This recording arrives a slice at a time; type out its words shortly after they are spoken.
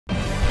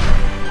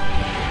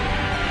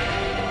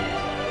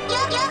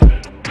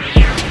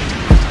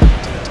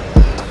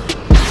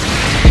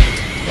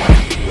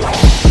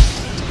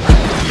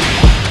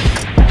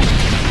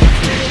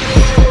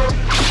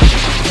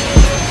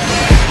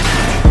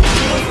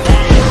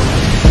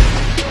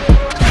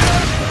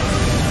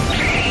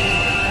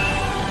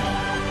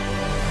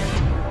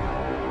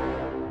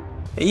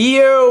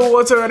Yo,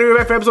 what's up? We're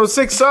back for episode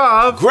 6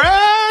 of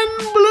Grand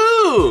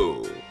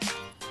Blue.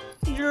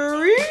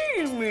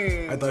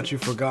 Dreamy. I thought you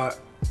forgot.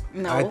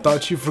 No. I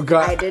thought you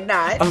forgot. I did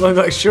not. I looked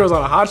like she was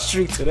on a hot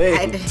streak today.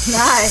 I did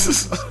not.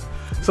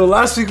 So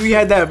last week we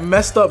had that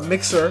messed up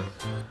mixer.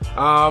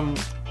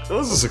 It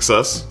was a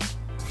success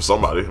for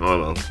somebody. I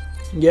don't know.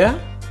 Yeah.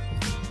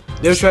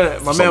 They were trying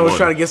to, my man was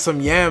trying to get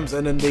some yams,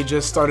 and then they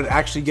just started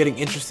actually getting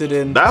interested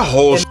in that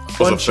whole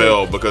was a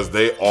fail because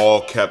they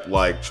all kept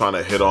like trying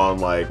to hit on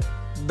like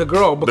the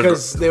girl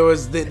because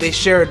they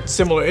shared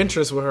similar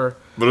interests with her.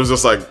 But it was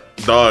just like,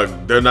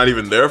 dog, they're not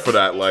even there for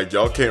that. Like,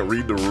 y'all can't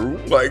read the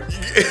room. Like,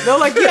 no,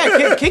 like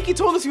yeah, Kiki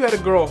told us you had a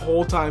girl the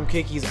whole time.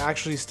 Kiki's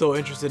actually still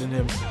interested in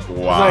him.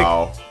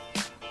 Wow. Like,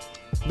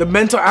 the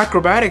mental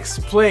acrobatics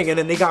playing, and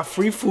then they got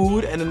free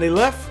food, and then they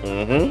left.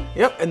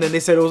 Yep, and then they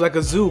said it was like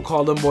a zoo,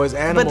 called them boys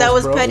animals. But that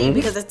was bro. petty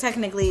because it's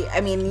technically,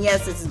 I mean,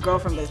 yes, it's his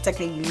girlfriend, but it's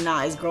technically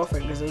not his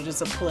girlfriend because it was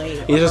just a play.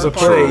 It's just a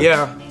play,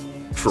 yeah.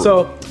 True.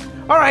 So,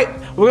 all right,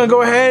 we're gonna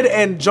go ahead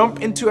and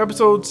jump into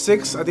episode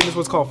 6. I think this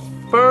was called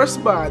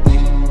First Body.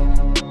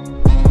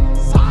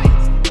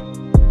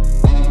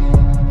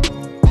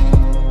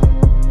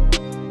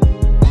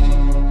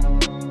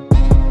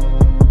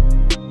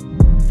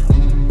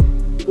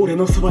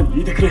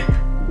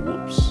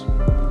 Whoops.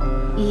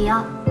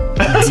 Yeah.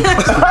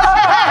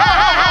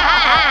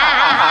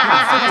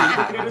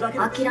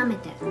 諦め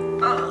て。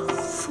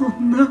そ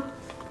んな。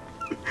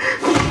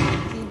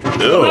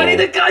Ew.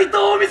 で回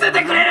答を見せ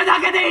てくれるだ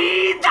け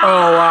でいいんだ。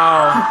 Oh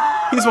wow,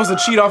 he's supposed to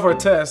cheat off our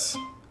test.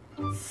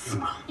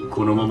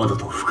 このままだ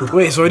と不可。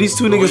 Wait, so are these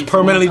two niggas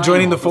permanently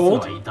joining the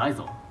fold?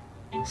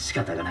 仕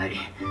方がない。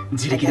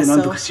自力で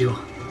何とかしよう。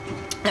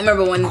 I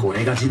remember when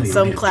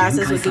some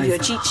classes would give you a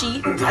cheat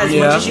sheet as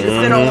much as you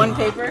could fit on one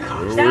paper.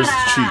 Where's the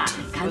cheat?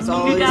 It was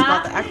always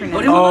about the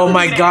acronym. Oh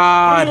my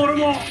god.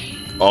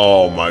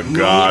 Oh my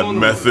god,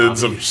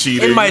 methods of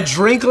cheating. In my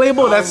drink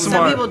label? That's Some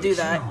smart. people do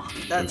that.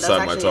 That's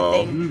Inside my actually a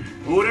towel. thing.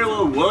 俺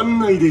はワン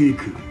ナイで行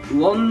く。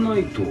ワンナ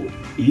イト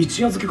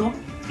一夜漬けか？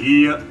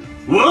いや、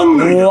ワン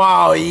ナイだ。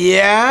 Wow,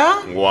 yeah?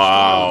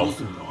 Wow.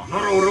 な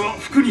ら俺は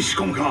服に仕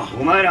込むか。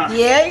お前ら。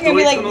 Yeah, you're gonna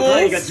be like ドイツの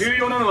単位が this? 重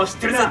要なのは知っ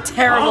てる It's な。 a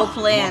terrible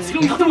plan. もち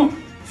ろんだとも。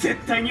絶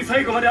対に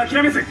最後まで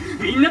諦めず、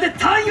みんなで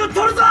単位を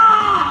取るぞ。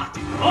 Y'all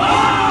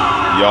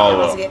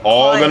are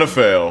all gonna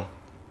fail.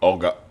 Oh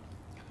god.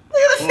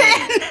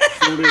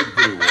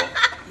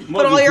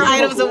 Put all your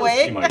items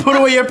away. Put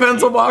away your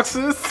pencil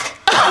boxes.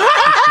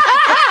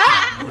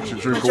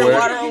 Drink Put your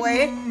water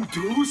away.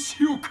 どう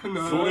しようか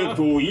な。それ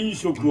と飲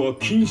食は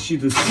禁止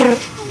です。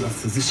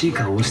涼しい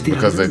顔をしてる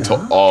んだ。 Because they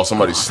told. Oh,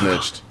 somebody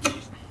snitched.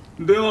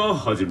 では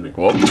始め。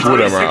 Well, two of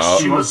them are out.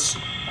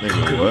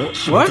 Nigga,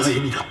 what? What?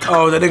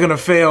 Oh, that they're gonna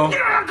fail.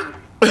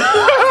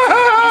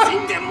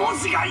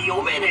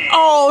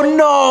 Oh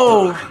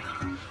no!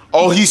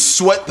 Oh, he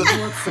sweat the.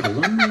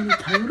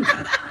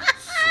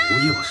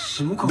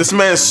 This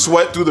man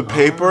sweat through the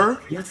paper?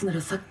 He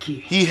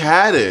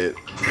had it.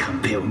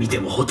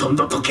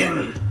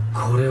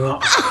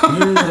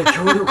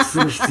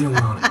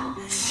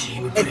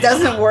 It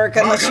doesn't work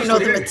unless you know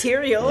the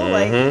material.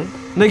 Like,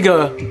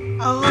 Nigga.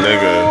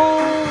 Nigga.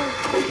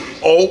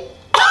 Oh.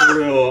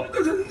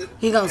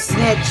 he gonna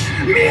snitch.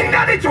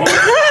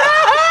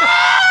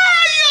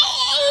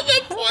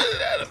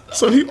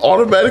 So he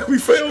automatically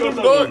failed him,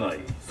 dog.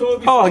 Oh,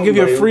 I'll give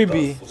you a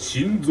freebie.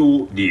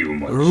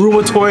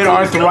 Rheumatoid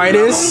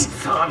arthritis.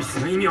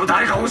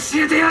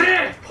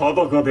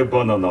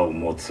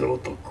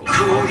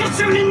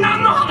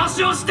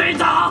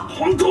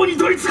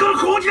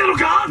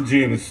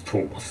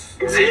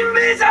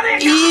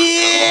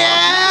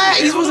 Yeah,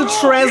 he's supposed to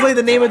translate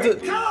the name of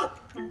the.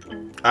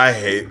 I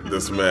hate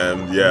this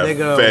man. Yeah,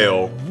 Nigga.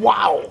 fail.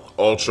 Wow.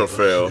 Ultra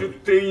fail.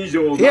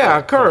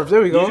 Yeah, curve. There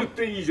we go.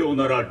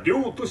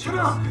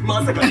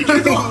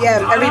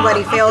 Yeah,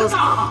 everybody fails.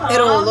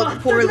 It'll look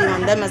poorly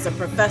on them as a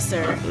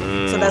professor.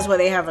 So that's why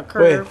they have a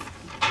curve.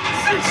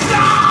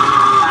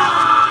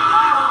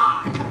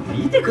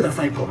 Look at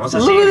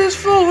this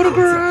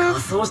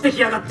photograph.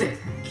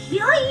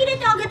 気合い入れ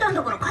てあげたん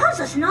だから感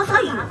謝しな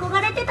さいよ。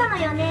憧れてたの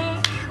よね。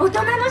大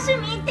人の趣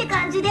味って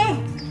感じで。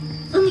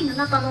海の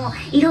中の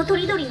色と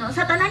りどりの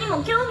魚に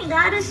も興味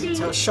があるし。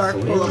 So shark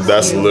full of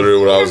That's literally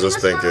what I was just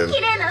thinking.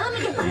 綺麗な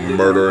海で。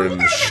 Murder and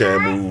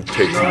Shamu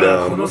take you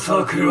down.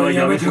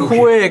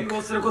 Quick.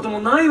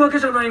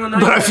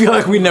 But I feel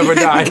like we never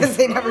died. because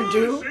they never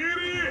do.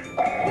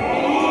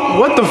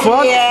 What the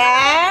fuck?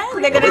 Yeah,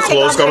 they're gonna the take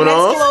clothes off their coming next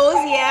off?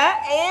 clothes. Yeah.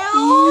 Ew.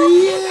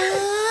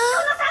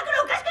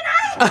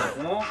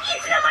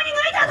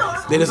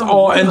 They just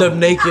all end up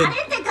naked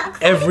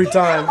every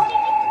time.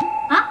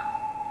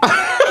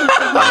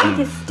 I'm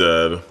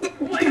dead.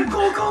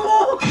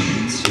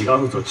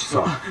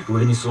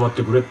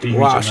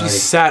 Wow, she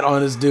sat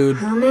on this dude.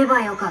 踏めば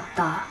よかっ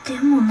た。で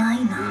もな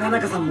いな。なな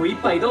かさんも一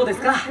杯どうで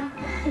すか。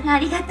あ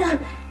りがとう。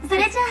そ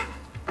れじゃ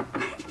あ、これ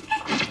も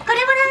ら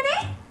う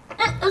ね。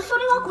そ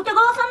れは小手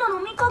川さんの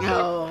飲みかけ。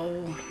 Oh.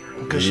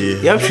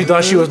 Yep, she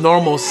thought she was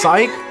normal.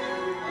 Psych.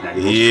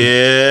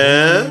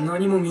 Yeah.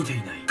 何も見てい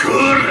ない。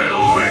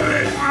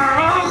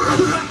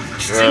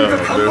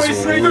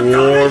There's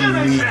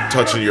warm meat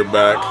touching your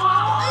back.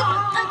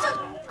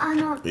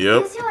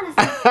 Yep.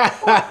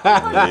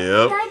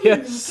 Yep.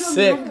 You're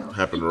sick.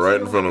 Happened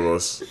right in front of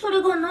us. そ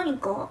れが何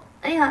か？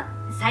いや、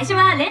最初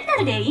はレンタ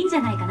ルでいいんじ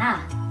ゃないかな。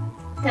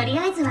とり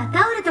あえずは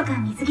タオルとか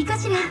水着か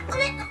しら。水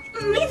着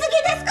で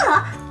す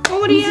か？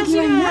 What do you have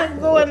to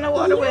go in the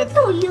water with?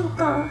 という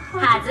か、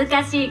恥ず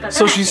かしいこと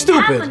So she's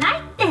stupid. ない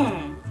って。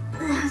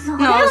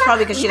 No, it's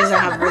probably because she doesn't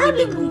have really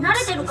big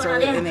boobs, so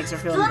it makes her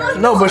feel embarrassed.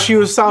 No, but she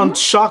was sound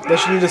shocked that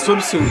she needed a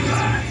swimsuit.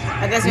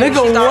 I guess maybe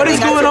Nigga, she thought what they is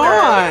got going to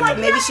wear- on?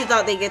 Maybe she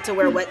thought they get to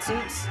wear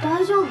wetsuits.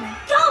 大丈夫。今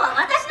日は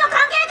私の歓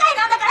迎会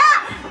なんだから、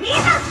みんな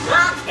服を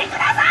着てくだ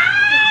さ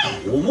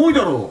い。重い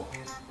だろう。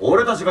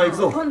俺たちが行く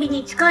ぞ。コンビ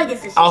ニ近いで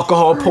すし。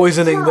 Alcohol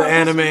poisoning the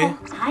anime.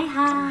 はい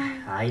はい。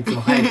あいつ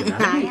も早く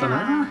なれるか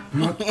な。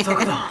まった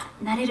くだ。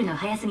慣れるの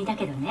早すぎだ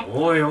けどね。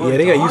おいおい。 Yeah,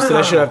 they got used to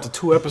that shit after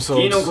 2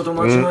 episodes. キノコと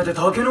間違えて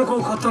タケノコ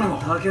を買ったの。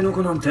タケノ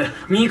コなんて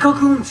味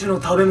覚音痴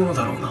の食べ物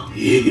だろうな。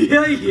い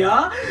やい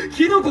や、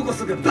キノコこ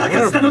そがバ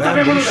カスタの食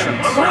べ物だよ。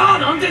これは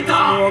なんて言った？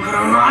わか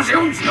らん味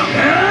音痴だ。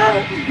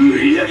売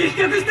り上げ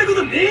比較したこ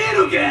とねえ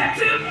のか。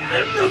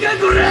のか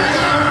これ。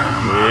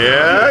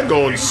Yeah,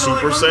 going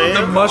Super The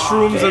Saiyan.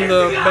 mushrooms and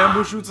the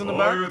bamboo shoots in the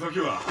back.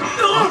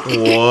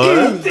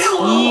 What?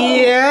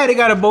 Yeah, they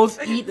gotta both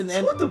eat and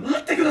then ちょっと待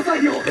ってくださ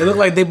いよ。 it looked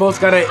like they both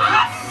gotta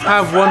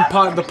have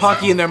the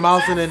pocky in their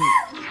mouth and then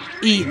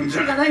eat. じ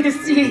ゃないで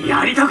すし、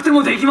やりたくて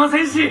もできま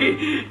せん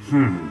し。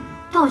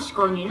確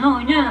かに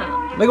ないね。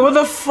 Like, what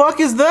the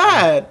fuck is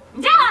that?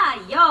 じゃあ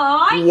よ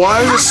ーい。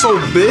 Why is it so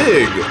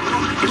big?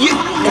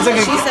 It's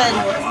like She a, said,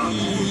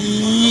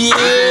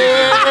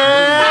 yeah.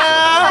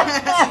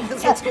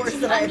 "It's worse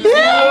than I did."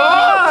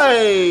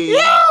 Why?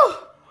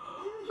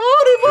 Oh,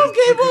 they both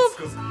gave up.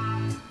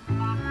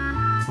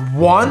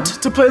 Want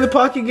to play the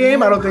pocky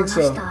game? I don't think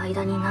so.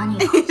 間に何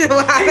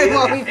What happened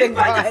while we've been 先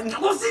輩た gone? ち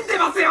楽しんで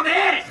ますよ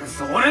ね。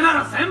それな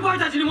ら先輩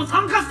たちにも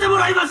参加しても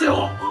らいますよ。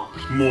もう。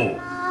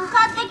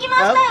買ってきま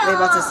し Oh, た they よ。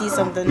 about to see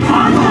something.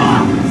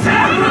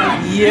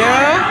 Yeah.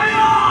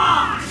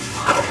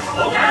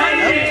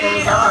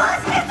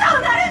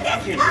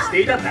 し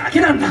ていただけ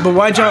なんだ。 But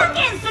why'd y'all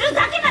する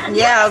だけなら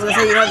Yeah, I was gonna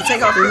say you don't have to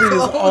take off your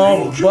clothes.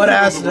 all butt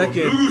ass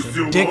naked,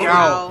 dick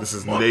out? This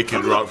is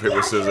naked rock,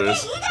 paper,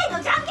 scissors. 以外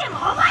のじゃんけんも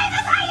覚え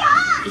なさいよ。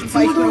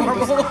 Like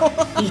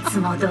normal. いつ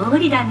も通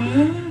りだ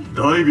ね。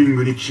ダイビン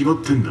グに決ま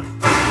ってんだ。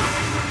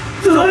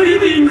ダイ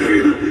ビング。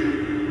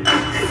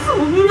そ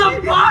んな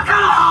バ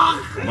カ。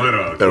お前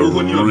ら。 A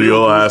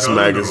real ass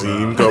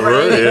magazine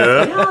cover,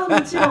 yeah.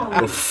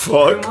 The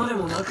fuck?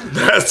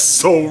 That's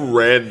so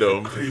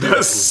random.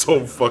 That's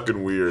so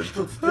fucking weird.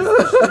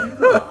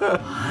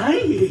 は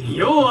い。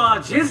要は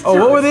ジェスチャー。 Oh,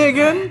 what were they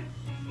again?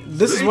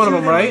 This is one of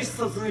them, right?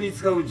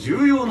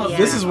 Yeah.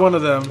 This is one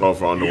of them. Oh,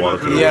 for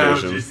underwater Yeah.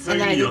 communication.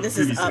 And then I think this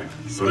is up.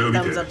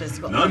 Thumbs up is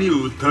cool. 何を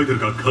訴えてる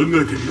か考えて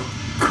みろ。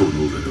この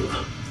俺が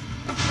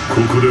こ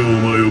こでお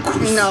前を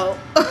殺す。 No.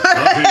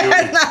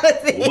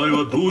 お前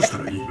はどうした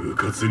らいい？部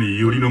活に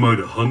寄りの前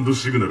でハンド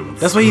シグナルを。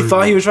 That's what he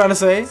thought he was trying to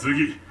say?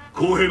 次、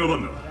公平の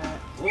番だ。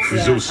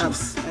浮上しま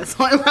す。 That's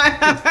one of my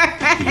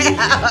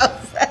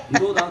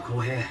どうだ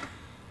公平。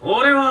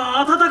俺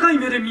は温かい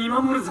目で見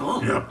守る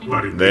ぞ。やっ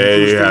ぱり。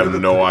 They have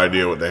no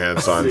idea what the hand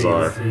signs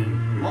are.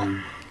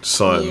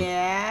 Son.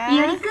 Yeah.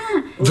 いおりく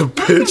ん。 The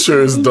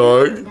pictures,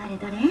 dog. 誰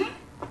誰？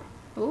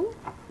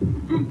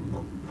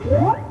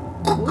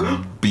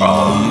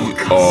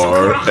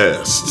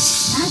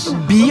 BRS.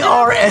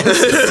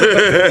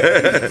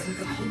 BRS.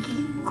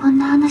 こん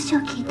な話を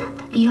聞いたん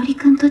だ。いおり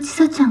くんとち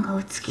さちゃんが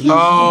お付き合い。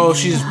 Oh,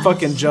 she's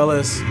fucking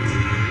jealous.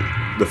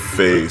 The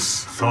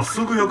face. 早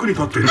速役に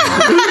立ってる。 What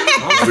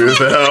the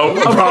hell?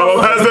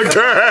 Problem has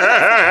occurred.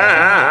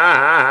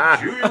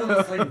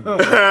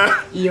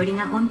 いおり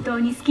が本当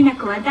に好きな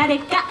子は誰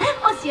か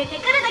教えて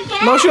くるだ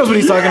け。 No, she knows what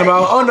he's talking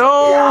about. Oh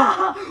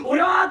no.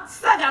 俺はチ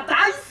サが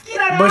大好き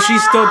だよ。 But she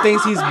still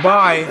thinks he's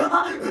bi.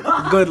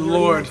 Good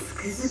lord. つく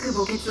づく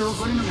墓穴を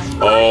掘るの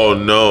が。 Oh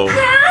no.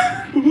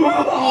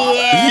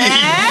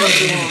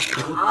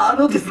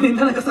 ですね、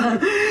田中さん。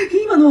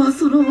今のは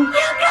その。よかっ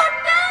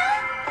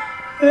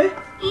た。え？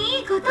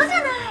いいことじゃない。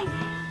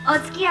お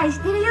付き合いし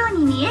てるよう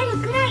に見える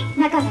くらい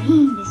仲がいい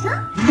んでしょ。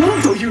な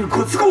んという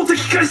ご都合的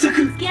解釈。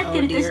付き合っ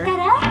てるとしたら、ち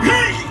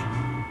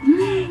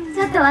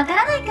ょっとわか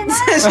らないかな。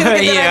 She's gonna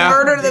Yeah.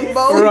 murder them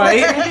both.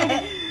 Right?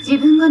 自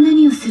分が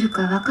何をする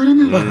かわから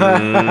ない。そ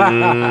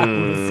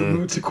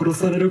のうち殺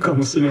されるか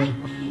もしれん。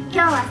今日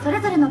はそれ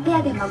ぞれのペ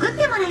アで潜っ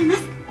てもらいま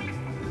す。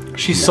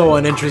 She's so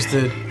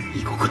uninterested.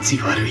 居心地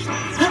悪い。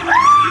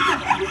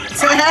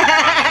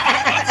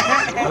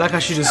 I like how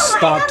she just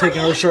stopped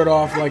taking her shirt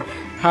off like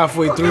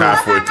halfway through.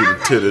 Halfway through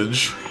the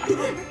tittage.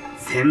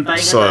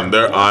 Son,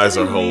 their eyes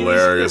are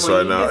hilarious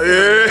right now.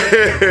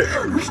 Yeah.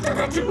 この人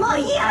たちも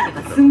いいあれ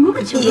ばすんご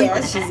くちょうどいい Yeah, か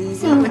ら。 she's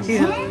easy. そうね。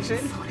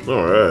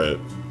 All right.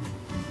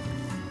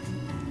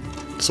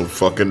 Some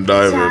fucking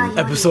diving.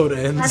 Episode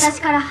ends.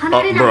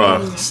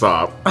 Bruh,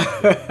 stop.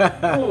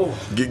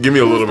 Give me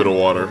a little bit of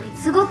water.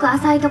 すごく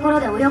浅いところ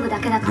で泳ぐだ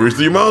けだから Breathe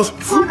through your mouth.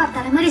 怖かっ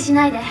たら無理し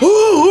ないで何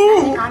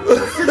かあった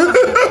らすぐ教えて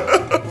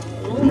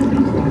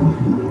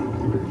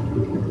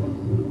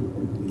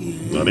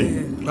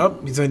Nutty. Oh,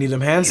 he's gonna need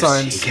them hand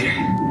signs.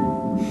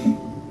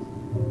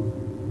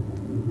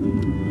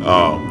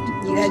 Oh.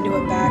 You gotta do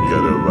it back. You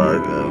gotta do it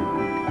back,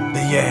 yeah.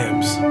 The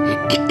yams.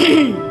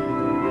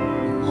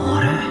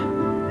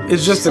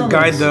 It's just to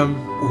guide them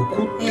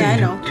Yeah, I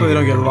know. so they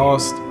don't get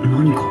lost.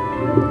 何か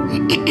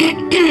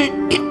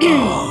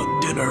Oh,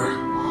 dinner.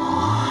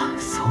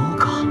 そう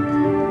か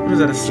What is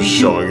that, a sea,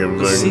 Showing him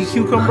a sea things.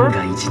 cucumber? 万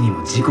が一に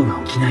も事故が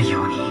起きない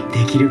ように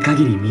できる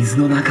限り水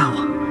の中を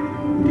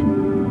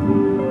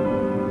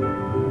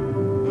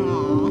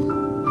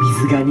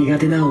水が苦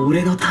手な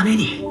俺のため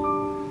に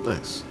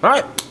Nice.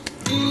 Alright,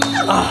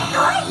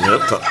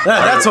 Yep.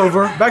 that's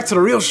over. Back to the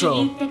real show.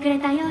 言ってくれ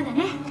たようだ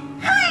ね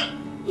は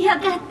いよか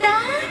った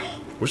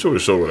Wish I would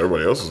have showed what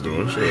everybody else is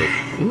doing. Shit.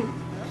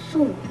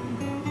 そう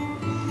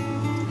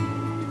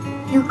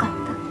よかった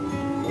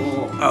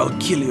I'll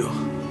kill you.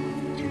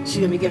 She's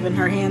gonna be giving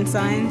her hand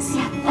signs.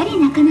 やっぱり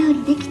仲直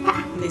りできた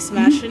They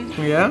smashing.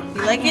 Yeah?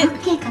 You like it?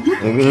 OK かな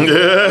Yeah.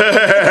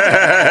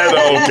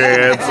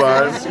 Okay,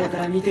 inside. 後ろか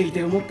ら見てい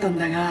て思ったん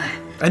だが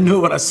I knew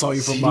it when I saw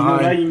you from 尻の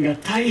ラ behind. インが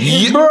大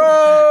変 Bro!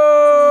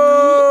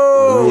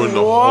 Ruined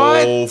the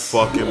What? whole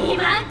fucking.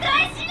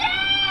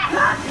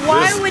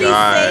 Why This would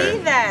guy. he say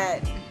that?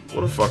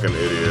 What a fucking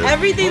idiot.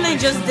 Everything they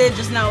just did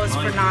just now was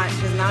for naught,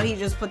 because now he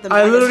just put them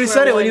I back literally at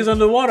said it when he square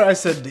was underwater. I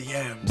said the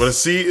yams. But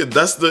see,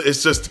 that's the.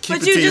 It's just keep one.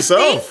 But it you to just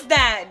yourself. think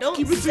that. Don't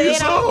Keep it to say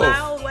it out yourself.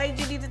 loud. Why did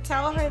you need to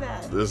tell her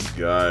that? This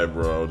guy,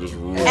 bro, just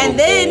ruined And the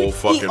then whole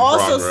fucking he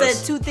also progress.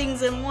 said two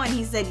things in one.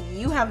 He said,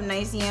 you have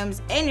nice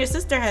yams and your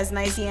sister has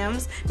nice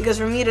yams. Because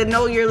for me to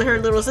know you're her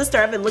little sister,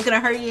 I've been looking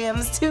at her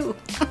yams too.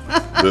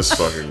 This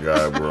fucking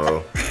guy,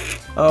 bro.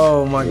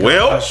 Oh my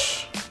Well.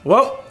 gosh.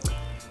 Well,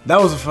 that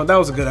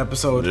was a good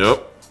episode.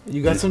 Yep.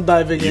 You got some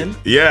diving in.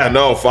 Yeah,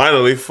 no,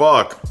 finally,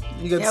 fuck.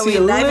 You got to Yeah, see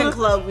we a diving little.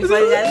 club. We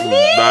finally got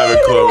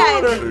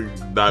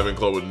Diving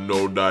club with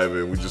no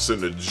diving. We just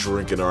sitting there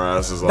drinking our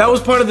asses off. That was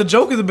part of the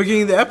joke at the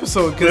beginning of the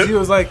episode because he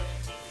was like,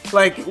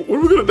 when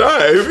are we gonna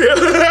dive?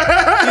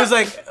 he was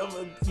like,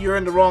 you're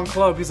in the wrong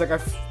club. He's like,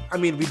 I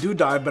mean, we do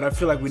dive, but I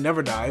feel like we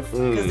never dive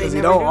because they you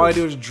never know do. all I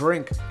do is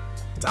drink.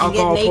 It's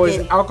alcohol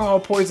naked. alcohol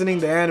poisoning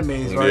the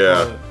animes. Right?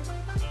 Yeah.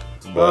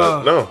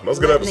 But no, that was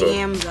a good letting the episode.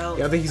 yams out.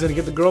 Yeah, I think he's gonna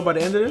get the girl by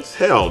the end of this.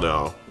 Hell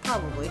no.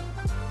 Probably.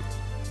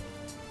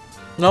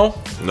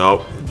 No.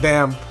 Nope.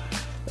 Damn.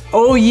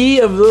 Oh ye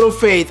of little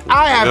faith.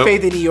 I have Yep.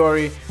 faith in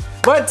Iori.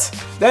 But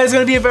that is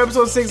going to be it for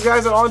episode 6,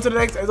 guys. And on to the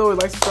next. As always,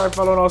 like, subscribe,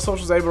 follow on all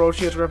socials.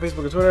 YaBoyRoshi, Instagram,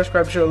 Facebook, and Twitter.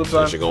 Subscribe, share, loops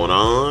on. That shit going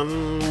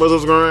on. What's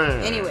up,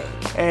 Grand? Anyway.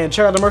 And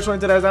check out the merch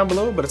link to that down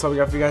below. But that's all we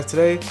got for you guys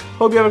today.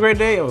 Hope you have a great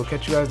day, and we'll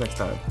catch you guys next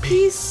time.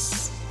 Peace.